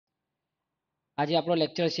આજે આપણો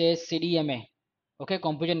લેક્ચર છે CDMA. ઓકે,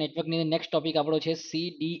 કોમ્પ્યુટર નેટવર્કની નેક્સ્ટ ટોપિક આપણો છે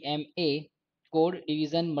CDMA, code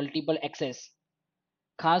division multiple access.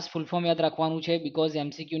 ખાસ ફૂલ ફોર્મ યાદ રાખવાનું છે બીકોઝ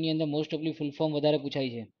એમસીક્યુની અંદર મોસ્ટ ઓફલી ફૂલ ફોર્મ વધારે પૂછાય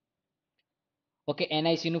છે. ઓકે,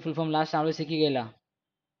 એનઆઈસીનું ફૂલ ફોર્મ લાસ્ટ આપણે શીખી ગયેલા,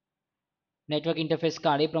 નેટવર્ક ઇન્ટરફેસ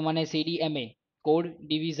કાર્ડ. એ પ્રમાણે CDMA, code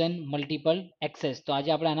division multiple access. તો આજે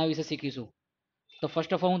આપણે આના વિશે શીખીશું. તો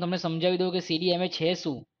ફર્સ્ટ ઓફ ઓલ હું તમને સમજાવી દઉં કે CDMA છે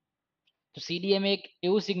શું. તો CDMA એક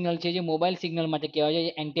એવું સિગ્નલ છે જે મોબાઈલ સિગ્નલ માટે કહેવાય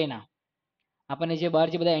છે, એન્ટેના. આપણને જે બહાર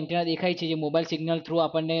જે બધા એન્ટેના દેખાય છે, જે મોબાઈલ સિગ્નલ થ્રુ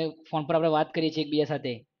આપણને ફોન પર આપણે વાત કરીએ છીએ એકબીજા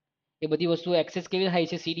સાથે, એ બધી વસ્તુ એક્સેસ કેવી થાય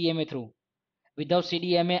છે CDMA થ્રુ. વિધાઉટ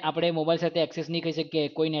CDMA આપણે મોબાઈલ સાથે એક્સેસ નહીં કરી શકીએ,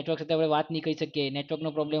 કોઈ નેટવર્ક સાથે આપણે વાત નહીં કરી શકીએ, નેટવર્કનો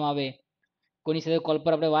પ્રોબ્લેમ આવે, કોઈની સાથે કોલ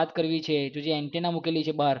પર આપણે વાત કરવી છે, તો જે એન્ટેના મૂકેલી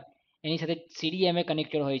છે બહાર એની સાથે CDMA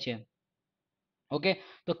કનેક્ટેડ હોય છે. ઓકે,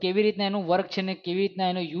 તો કેવી રીતના એનું વર્ક છે ને કેવી રીતના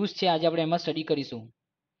એનો યુઝ છે આજે આપણે એમાં સ્ટડી કરીશું.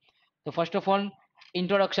 તો ફર્સ્ટ ઓફ ઓલ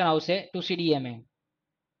ઇન્ટ્રોડક્શન આવશે ટુ CDMA.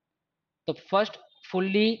 તો first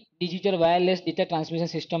fully digital wireless data transmission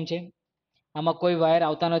system છે. આમાં કોઈ વાયર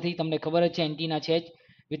આવતા નથી, તમને ખબર જ છે એન્ટીના છે જ.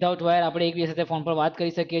 વિધાઉટ વાયર આપણે એકબીજા સાથે ફોન પર વાત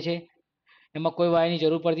કરી શકીએ છીએ, એમાં કોઈ વાયરની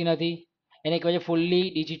જરૂર પડતી નથી. એને કહેવાય છે fully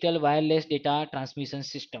digital wireless data transmission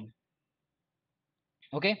system.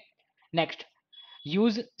 Okay, next,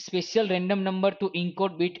 use special random number two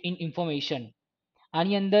ઇન્કોડ bit in information.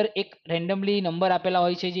 આની અંદર એક રેન્ડમલી નંબર આપેલા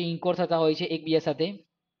હોય છે જે ઇન્કોડ થતા હોય છે એકબીજા સાથે.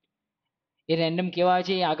 એ રેન્ડમ કેવા હોય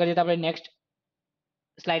છે એ આગળ જતાં આપણે નેક્સ્ટ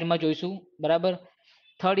સ્લાઇડમાં જોઈશું. બરાબર.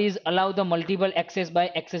 Third is allow the multiple access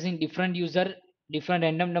by એક્સેસિંગ different user different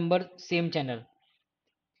random number same channel.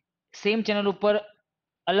 Same channel ઉપર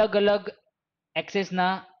અલગ અલગ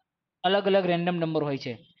એક્સેસના અલગ અલગ રેન્ડમ નંબર હોય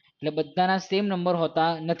છે, એટલે બધાના સેમ નંબર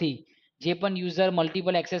હોતા નથી. જે પણ યુઝર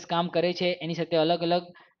મલ્ટિપલ એક્સેસ કામ કરે છે એની સાથે અલગ અલગ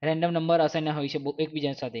રેન્ડમ નંબર અસાઇન હોય છે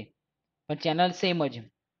એકબીજા સાથે, પણ ચેનલ સેમ જ.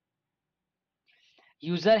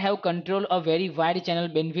 User have control a very wide channel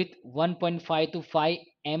bandwidth 1.5 to 5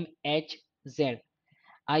 MHz.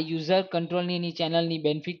 આ યુઝર કંટ્રોલની એની ચેનલની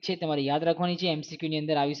બેનિફિટ છે, તમારે યાદ રાખવાની છે, એમસીક્યુની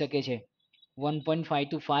અંદર આવી શકે છે. 1.5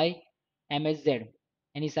 to 5 MHz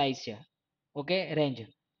એની સાઇઝ છે. Okay, range.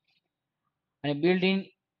 અને બિલ્ડ ઇન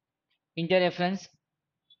ઇન્ટરફરન્સ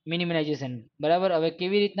મિનિમાઇઝેશન. બરાબર. હવે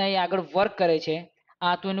કેવી રીતના એ આગળ વર્ક કરે છે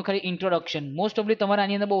આ તો એનું ખાલી ઇન્ટ્રોડક્શન. મોસ્ટ ઓફલી તમારે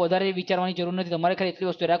આની અંદર બહુ વધારે વિચારવાની જરૂર નથી, તમારે ખાલી એટલી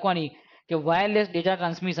વસ્તુ રાખવાની કે વાયરલેસ ડેટા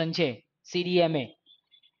ટ્રાન્સમિશન છે CDMA.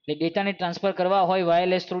 એટલે ડેટાને ટ્રાન્સફર કરવા હોય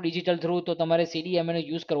વાયરલેસ થ્રુ ડિજિટલ થ્રુ તો તમારે CDMA નો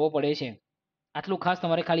યુઝ કરવો પડે છે. આટલું ખાસ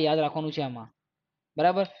તમારે ખાલી યાદ રાખવાનું છે આમાં.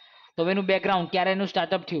 બરાબર. તો હવે એનું બેકગ્રાઉન્ડ, ક્યારે એનું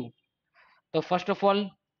સ્ટાર્ટઅપ થયું. તો first of all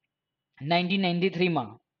 1993માં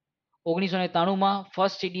 1993માં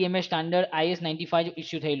first CDMA standard IS-95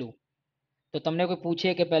 issue થયેલું. તો તમને કોઈ પૂછે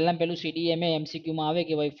કે પહેલાં પહેલું CDMA MCQમાં આવે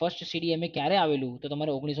કે ભાઈ ફર્સ્ટ CDMA ક્યારે આવેલું, તો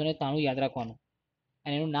તમારે 1993 યાદ રાખવાનું.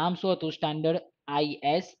 અને એનું નામ શું હતું, સ્ટાન્ડર્ડ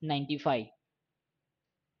IS-95.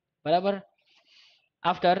 બરાબર.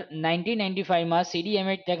 After 1995માં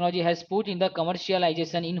CDMA technology has put in the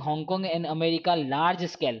કમર્શિયલાઇઝેશન in Hong Kong and America large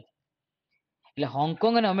scale. એટલે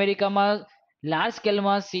હોંગકોંગ અને અમેરિકામાં લાર્જ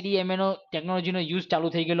સ્કેલમાં CDMA નો ટેકનોલોજીનો યુઝ ચાલુ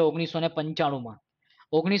થઈ ગયેલો 1995માં.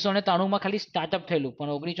 1993માં ખાલી સ્ટાર્ટઅપ થયેલું, પણ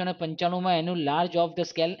 1995માં એનું large of the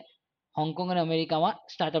scale Hong Kong અને અમેરિકામાં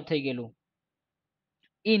સ્ટાર્ટઅપ થઈ ગયેલું.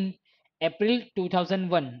 In April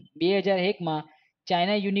 2001માં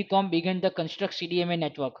China યુનિકોમ began the construct CDMA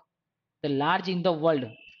network the large in the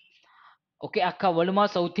world. Okay, આખા વર્લ્ડમાં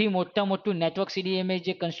સૌથી મોટું નેટવર્ક CDMA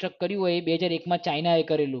જે કન્સ્ટ્રક્ટ કર્યું હોય એ 2001માં ચાઇનાએ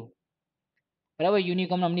કરેલું. બરાબર.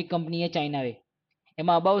 યુનિકોમ નામની કંપનીએ ચાઇનાએ.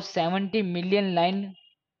 એમાં અબાઉટ 70 મિલિયન લાઇન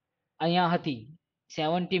અહીંયા હતી,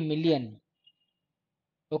 70 મિલિયન.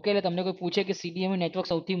 ઓકે, એટલે તમને કોઈ પૂછે કે CDMA નેટવર્ક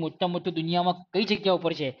સૌથી મોટું દુનિયામાં કઈ જગ્યા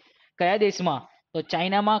ઉપર છે, કયા દેશમાં, તો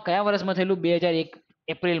ચાઇનામાં. કયા વર્ષમાં થયેલું, 2001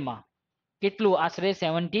 એપ્રિલમાં. કેટલું, આશરે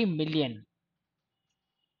 70 મિલિયન.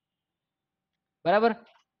 બરાબર.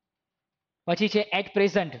 પછી છે at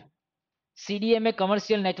present CDMA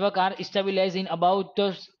commercial network are established in about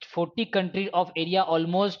 40 countries of area,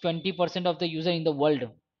 almost 20% of the user in the world.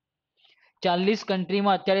 40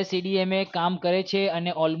 કન્ટ્રીમાં અત્યારે CDMA કામ કરે છે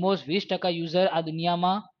અને ઓલમોસ્ટ 20% યુઝર આ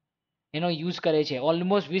દુનિયામાં એનો યુઝ કરે છે.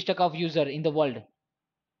 Almost 20% of user in the world.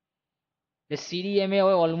 CDMA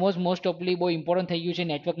હવે ઓલમોસ્ટ મોસ્ટ ઓફલી બહુ ઇમ્પોર્ટન્ટ થઈ ગયું છે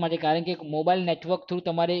નેટવર્ક માટે, કારણ કે મોબાઈલ નેટવર્ક થ્રુ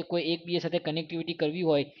તમારે કોઈ એકબીજા સાથે કનેક્ટિવિટી કરવી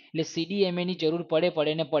હોય એટલે CDMA ની જરૂર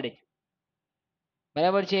પડે.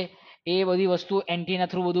 બરાબર છે. એ બધી વસ્તુ એન્ટીના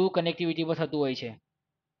થ્રુ બધું કનેક્ટિવિટી પર થતું હોય છે.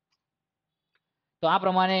 તો આ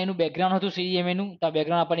પ્રમાણે એનું બેકગ્રાઉન્ડ હતું CDMA નું. તો આ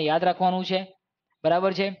બેકગ્રાઉન્ડ આપણને યાદ રાખવાનું છે.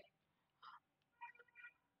 બરાબર છે.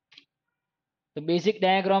 તો બેઝિક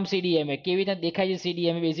ડાયાગ્રામ CDMA કેવી રીતે દેખાય છે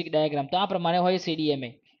CDMA બેઝિક ડાયાગ્રામ, તો આ પ્રમાણે હોય CDMA.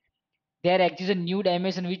 There exists a new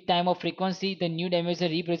dimension with time of frequency. The new dimension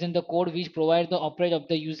represent the code which provide the operate of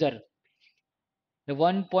the user.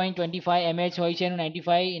 1.25 mH હોય છે એનું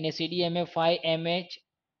 95 અને CDMA 5 mH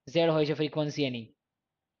Z હોય છે ફ્રીક્વન્સી એની.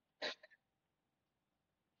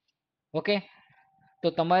 ઓકે, તો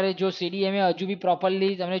તમારે જો CDMA હજુ બી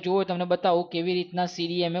પ્રોપરલી તમને જુઓ તમને બતાવું કેવી રીતના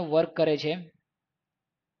CDMA વર્ક કરે છે.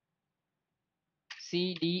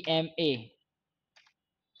 CDMA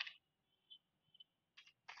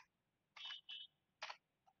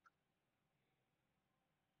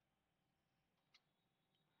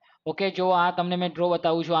ઓકે, જો આ તમને મેં ડ્રો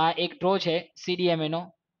બતાવું છું. આ એક ડ્રો છે CDMA નો.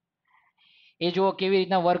 એ જુઓ કેવી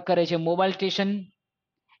રીતના વર્ક કરે છે. મોબાઈલ સ્ટેશન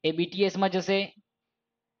એ BTSમાં જશે,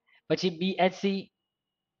 પછી BHC,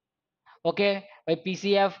 ઓકે, પછી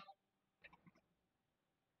PCF.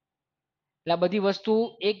 એટલે આ બધી વસ્તુ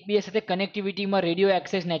એકબીજા સાથે કનેક્ટિવિટીમાં રેડિયો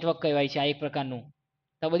એક્સેસ નેટવર્ક કહેવાય છે આ એક પ્રકારનું.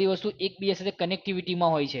 તો આ બધી વસ્તુ એકબીજા સાથે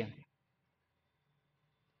કનેક્ટિવિટીમાં હોય છે.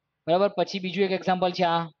 બરાબર. પછી બીજું એક એક્ઝામ્પલ છે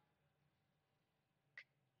આ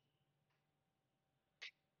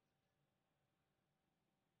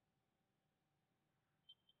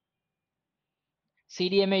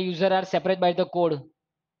CDMA user are separate by the code.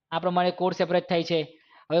 આ પ્રમાણે કોડ સેપરેટ થાય છે.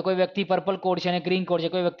 હવે કોઈ વ્યક્તિ પર્પલ કોડ છે અને ગ્રીન કોડ છે,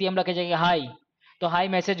 કોઈ વ્યક્તિ એમ લખે છે કે હાય, તો હાય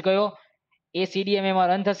મેસેજ ગયો એ CDMA માં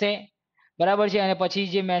રન થશે, બરાબર છે. અને પછી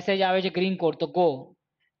જે મેસેજ આવે છે ગ્રીન કોડ તો ગો.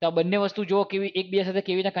 તો આ બંને વસ્તુ જો કેવી એકબીજા સાથે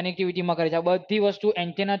કેવી રીતે કનેક્ટિવિટીમાં કરે છે. આ બધી વસ્તુ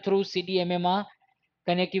એન્ટેના થ્રુ CDMA માં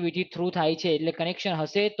કનેક્ટિવિટી થ્રુ થાય છે. એટલે કનેક્શન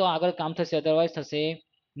હશે તો આગળ કામ થશે, અધરવાઇઝ થશે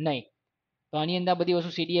નહીં. તો આની અંદર બધી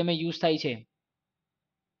વસ્તુ CDMA યુઝ થાય છે,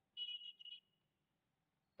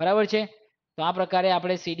 બરાબર છે. તો આ પ્રકારે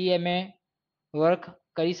આપણે CDMA વર્ક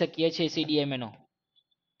કરી શકીએ છીએ CDMA નો.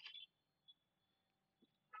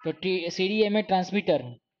 તો CDMA ટ્રાન્સમીટર,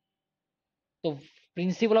 તો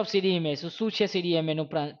પ્રિન્સિપલ ઓફ CDMA શું છે? CDMA નું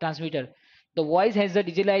transmitter, the voice has the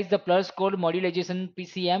digitalized the plus code modulation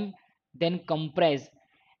PCM then compress.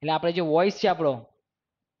 એટલે આપણે જે વોઇસ છે આપણો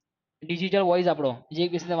ડિજિટલ વોઇસ આપણો જે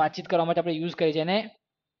એક સાથે વાતચીત કરવા માટે આપણે યુઝ કરીએ છીએ એને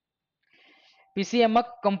PCM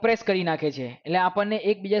માં કમ્પ્રેસ કરી નાખે છે. એટલે આપણને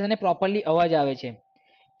એકબીજા સાથે પ્રોપરલી અવાજ આવે છે.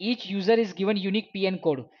 each user is given unique PN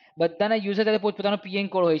code. બધાના યુઝર સાથે પોતપોતાનો PN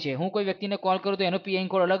કોડ હોય છે. હું કોઈ વ્યક્તિને કોલ કરું તો એનો PN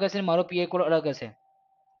કોડ અલગ હશે, મારો PN કોડ અલગ હશે,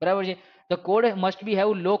 બરાબર છે. The code must be have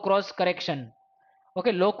law cross correction.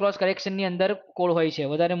 Okay, law cross કરેક્શનની અંદર કોડ હોય છે,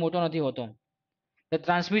 વધારે મોટો નથી હોતો. The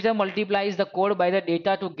transmitter મલ્ટીપ્લાઇઝ the code by the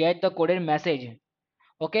data two get the coded message.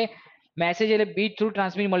 Okay, message એટલે બીટ થ્રુ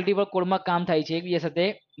ટ્રાન્સમિટ મલ્ટીપલ કોડમાં કામ થાય છે, એકબીજા સાથે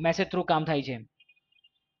મેસેજ થ્રુ કામ થાય છે.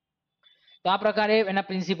 તો આ પ્રકારે એના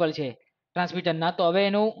પ્રિન્સિપલ છે ટ્રાન્સમીટરના. તો હવે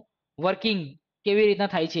એનું વર્કિંગ કેવી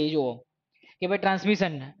રીતના થાય છે એ જુઓ કે ભાઈ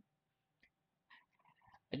transmission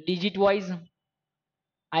digit wise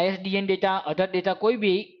ISDN data, અધર ડેટા, કોઈ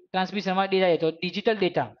બી ટ્રાન્સમિશનમાં ડેટા તો ડિજિટલ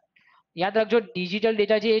ડેટા. યાદ રાખજો ડિજિટલ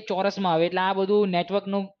ડેટા છે એ ચોરસમાં આવે, એટલે આ બધું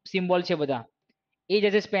નેટવર્કનું સિમ્બોલ છે બધા. એ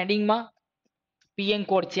જશે સ્પેન્ડિંગમાં, PN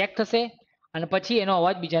કોડ ચેક થશે અને પછી એનો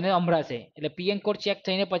અવાજ બીજાને સંભળાશે. એટલે PN કોડ ચેક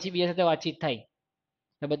થઈને પછી બીજા સાથે વાતચીત થાય.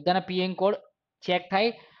 બધાના PN કોડ ચેક થાય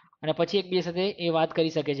અને પછી એકબીજા સાથે એ વાત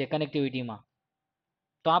કરી શકે છે કનેક્ટિવિટીમાં.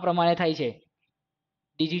 તો આ પ્રમાણે થાય છે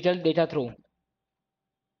ડિજિટલ ડેટા થ્રુ,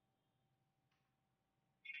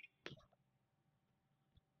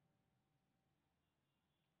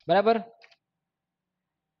 બરાબર.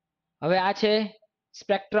 હવે આ છે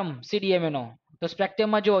સ્પેક્ટ્રમ CDMA નો. તો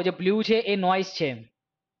સ્પેક્ટ્રમમાં જો જે બ્લુ છે એ નોઇઝ છે,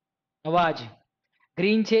 અવાજ,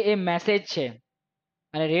 ગ્રીન છે એ મેસેજ છે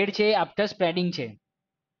અને રેડ છે એ આફ્ટર સ્પ્રેડિંગ છે.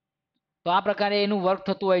 તો આ પ્રકારે એનું વર્ક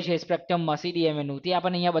થતું હોય છે સ્પેક્ટ્રમમાં CDMA નું, તે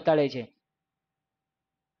આપણને અહીંયા બતાડે છે.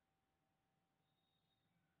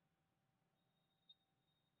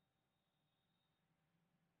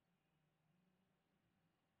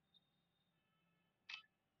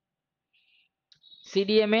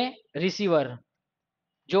 CDMA રિસીવર,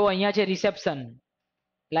 જો અહીંયા છે રિસેપ્શન,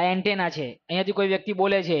 એટલે એન્ટેના છે. અહીંયાથી કોઈ વ્યક્તિ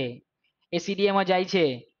બોલે છે એ CDMA જાય છે,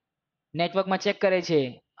 નેટવર્કમાં ચેક કરે છે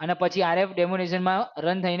અને પછી RF ડેમોનેશનમાં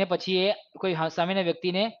રન થઈને પછી એ કોઈ સામેના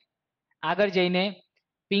વ્યક્તિને આગળ જઈને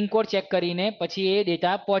પિન કોડ ચેક કરીને પછી એ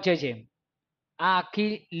ડેટા પહોંચે છે. આ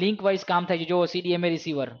આખી લિંક વાઇઝ કામ થાય છે. જો CDMA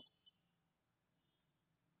receiver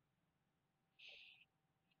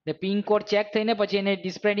pin code check થઈને પછી એને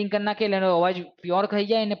ડિસ્પ્રેડિંગ કરી નાખે એટલે એનો અવાજ પ્યોર થઈ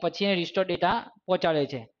જાય અને પછી એને રિસ્ટોર ડેટા પહોંચાડે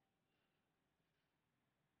છે.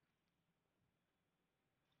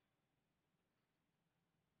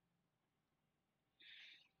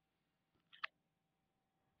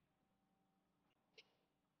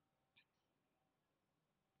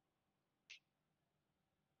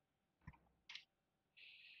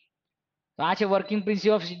 તો આ છે વર્કિંગ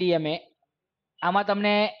પ્રિન્સિપલ ઓફ CDMA. આમાં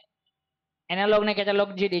તમને એનાલોગ ને કેટાલોગ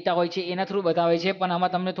જે ડેટા હોય છે એના થ્રુ બતાવે છે, પણ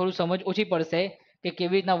આમાં તમને થોડું સમજ ઓછી પડશે કે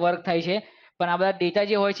કેવી રીતના વર્ક થાય છે. પણ આ બધા ડેટા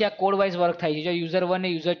જે હોય છે આ કોડ વાઇઝ વર્ક થાય છે. જો યુઝર 1 ને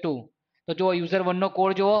યુઝર 2, તો જો યુઝર 1 નો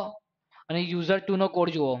કોડ જુઓ અને યુઝર 2 નો કોડ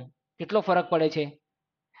જુઓ કેટલો ફરક પડે છે.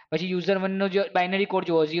 પછી યુઝર 1 નો જો બાઇનરી કોડ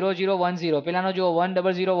જુઓ 0010, પેલાનો જુઓ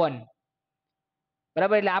 1001.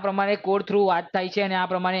 બરાબર, એટલે આ પ્રમાણે કોડ થ્રુ વાત થાય છે. અને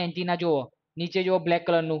આ પ્રમાણે એન્ટીના જુઓ નીચે જુઓ બ્લેક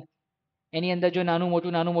કલરનું, એની અંદર જો નાનું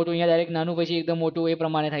મોટું અહીંયા ડાયરેક્ટ નાનું પછી એકદમ મોટું એ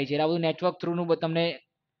પ્રમાણે થાય છે. આ બધું નેટવર્ક થ્રુનું તમને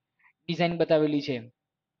ડિઝાઇન બતાવેલી છે.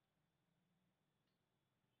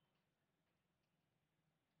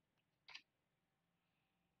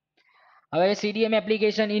 હવે CDMA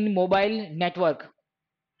application in mobile network.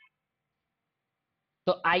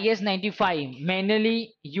 તો IS-95 manually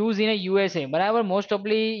use in USA. બરાબર, મોસ્ટ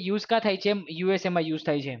ઓફલી યુઝ કા થાય છે, USA માં યુઝ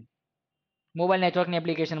થાય છે મોબાઈલ નેટવર્કની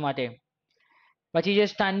એપ્લિકેશન માટે. પછી જે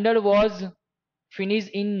standard was finished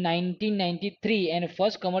in 1993 and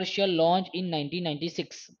first commercial launch in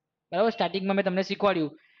 1996. બરાબર, સ્ટાર્ટિંગમાં મેં તમને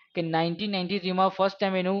શીખવાડ્યું કે 1993 માં ફર્સ્ટ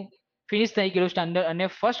ટાઈમ એનું ફિનિશ થઈ ગયેલું સ્ટાન્ડર્ડ, અને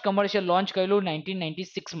ફર્સ્ટ કમર્શિયલ લોન્ચ કરેલું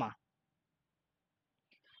 1996 માં.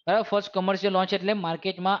 બરાબર, ફર્સ્ટ કમર્શિયલ લોન્ચ એટલે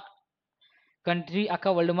માર્કેટમાં કન્ટ્રી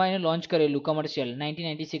આખા વર્લ્ડમાં એને લોન્ચ કરેલું કમર્શિયલ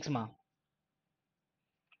 1996 માં.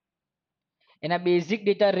 એના બેઝિક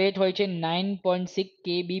ડેટા રેટ હોય છે 9.6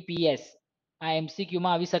 kbps. આ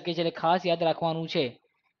MCQમાં આવી શકે છે એટલે ખાસ યાદ રાખવાનું છે.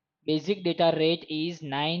 Basic data rate is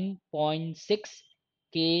 9.6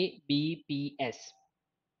 kbps.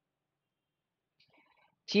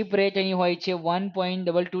 Chip rate અહીં હોય છે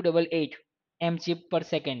 1.2288 m ચીપ પર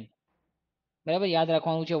સેકન્ડ. બરાબર, યાદ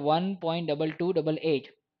રાખવાનું છે 1.2288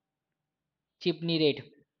 ચીપની રેટ.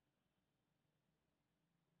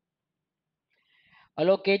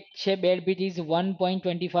 અલોકેટ છે બેડ બીટ ઇઝ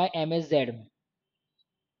 1.25 msz.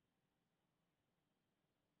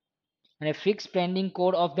 અને fix pending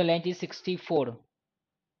code of the length is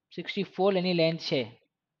 64 any length છે.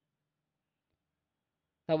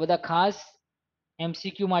 તો બધા ખાસ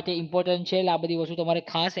MCQ માટે ઇમ્પોર્ટન્ટ છે. આ બધી વસ્તુ તમારે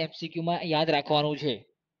ખાસ MCQમાં યાદ રાખવાનું છે.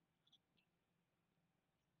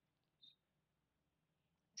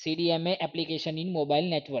 CDMA application in mobile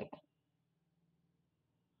network.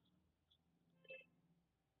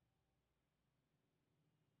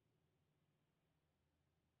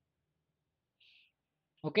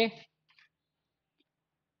 Okay,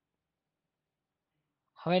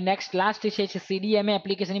 હવે નેક્સ્ટ લાસ્ટ છે CDMA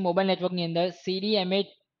એપ્લિકેશન ઇન મોબાઈલ નેટવર્કની અંદર CDMA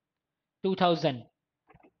 2000.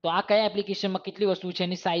 તો આ કયા એપ્લિકેશનમાં કેટલી વસ્તુ છે,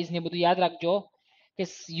 એની સાઇઝ ને બધું યાદ રાખજો. કે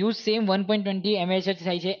યુઝ સેમ 1.20 mAh જ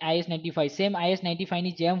થાય છે IS-95. સેમ IS-95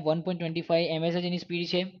 ની જેમ 1.25 mAh એની સ્પીડ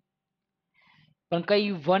છે. પણ કઈ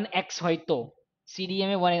 1x હોય તો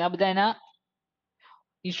CDMA 1. આ બધા એના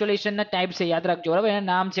ઇન્સ્ટોલેશનના ટાઈપ છે, યાદ રાખજો. બરાબર, એના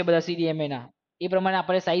નામ છે બધા CDMA ના, એ પ્રમાણે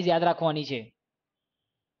આપણે સાઇઝ યાદ રાખવાની છે.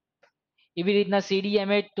 એવી રીતના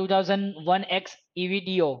CDMA 2001X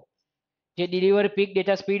EVDO જે deliver peak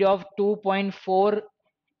data speed of 2.4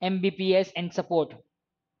 Mbps and support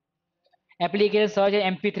application search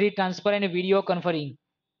MP3 transfer અને વિડીયો કન્ફરિંગ.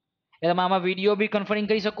 એટલે તમે આમાં વિડીયો બી કન્ફરિંગ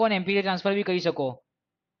કરી શકો અને MP3 ટ્રાન્સફર બી કરી શકો.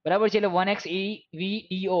 બરાબર છે, એટલે 1x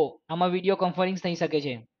EVDO આમાં વિડીયો કન્ફરિંગ થઈ શકે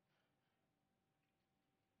છે.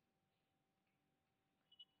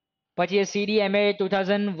 પછી CDMA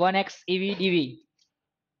 2001X EVDV.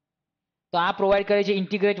 તો આ પ્રોવાઈડ કરે છે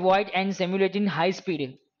integrate void and simulating high speed.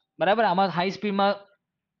 બરાબર, આમાં હાઈ સ્પીડમાં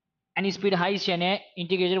એની સ્પીડ હાઈ છે અને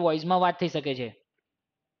ઇન્ટિગ્રેટેડ વોઇસમાં વાત થઈ શકે છે.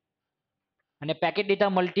 અને packet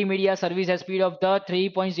data multimedia service speed of the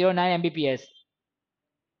 3.09 Mbps.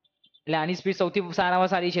 એટલે આની સ્પીડ સૌથી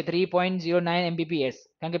સારામાં સારી છે 3.09 Mbps,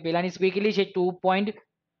 કારણ કે પેલાની સ્પીડ કેટલી છે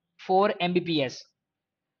 2.4 Mbps.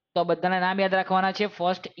 તો બધાના નામ યાદ રાખવાના છે.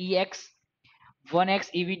 ફર્સ્ટ EX 1X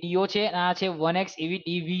EVDO છે, આ છે 1X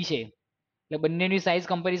EVDV છે. એટલે બંનેની સાઇઝ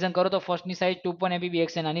કમ્પેરિઝન કરો તો ફર્સ્ટની સાઇઝ 2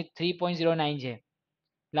 Mbps છે, આની 3.09 છે.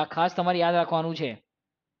 એટલે ખાસ તમારે યાદ રાખવાનું છે.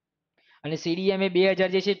 અને CDMA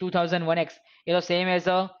 2000 જે છે 2001X એ તો સેમ એઝ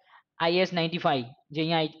IS-95. જે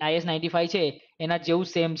અહીંયા IS-95 છે એના જેવું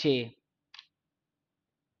સેમ છે.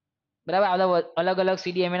 બરાબર, આ બધા અલગ અલગ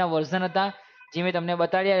CDMA ના વર્ઝન હતા જે મેં તમને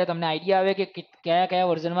બતાડ્યા. તમને આઈડિયા આવે કે કયા કયા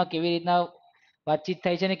વર્ઝનમાં કેવી રીતના વાતચીત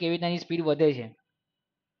થાય છે અને કેવી રીતના એની સ્પીડ વધે છે.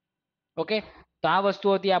 ઓકે, તો આ વસ્તુ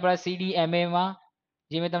હતી આપણા CDMA માં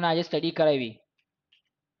જે મેં તમને આજે સ્ટડી કરાવી.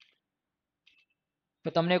 તો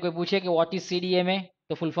તમને કોઈ પૂછે કે વોટ ઇઝ CDMA,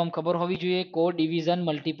 તો ફૂલ ફોર્મ ખબર હોવી જોઈએ, કોડ ડિવિઝન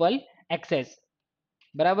મલ્ટિપલ એક્સેસ.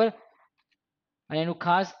 બરાબર, અને એનું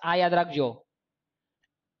ખાસ આ યાદ રાખજો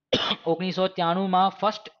 1993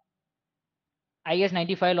 ફર્સ્ટ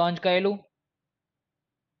IS-95 લોન્ચ કરેલું.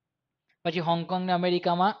 પછી હોંગકોંગ ને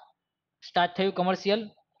અમેરિકામાં સ્ટાર્ટ થયું કમર્શિયલ.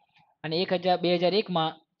 અને 2001માં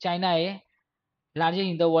ચાઇનાએ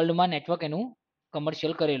લાર્જેસ્ટ ઇન ધ વર્લ્ડમાં નેટવર્ક એનું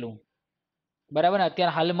કમર્શિયલ કરેલું. બરાબર,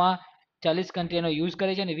 અત્યારે હાલમાં 40 કન્ટ્રી એનો યુઝ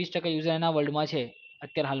કરે છે અને 20% યુઝર એના વર્લ્ડમાં છે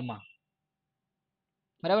અત્યારે હાલમાં.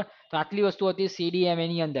 બરાબર, તો આટલી વસ્તુ હતી CDMA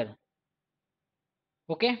ની અંદર.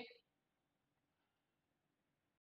 ઓકે.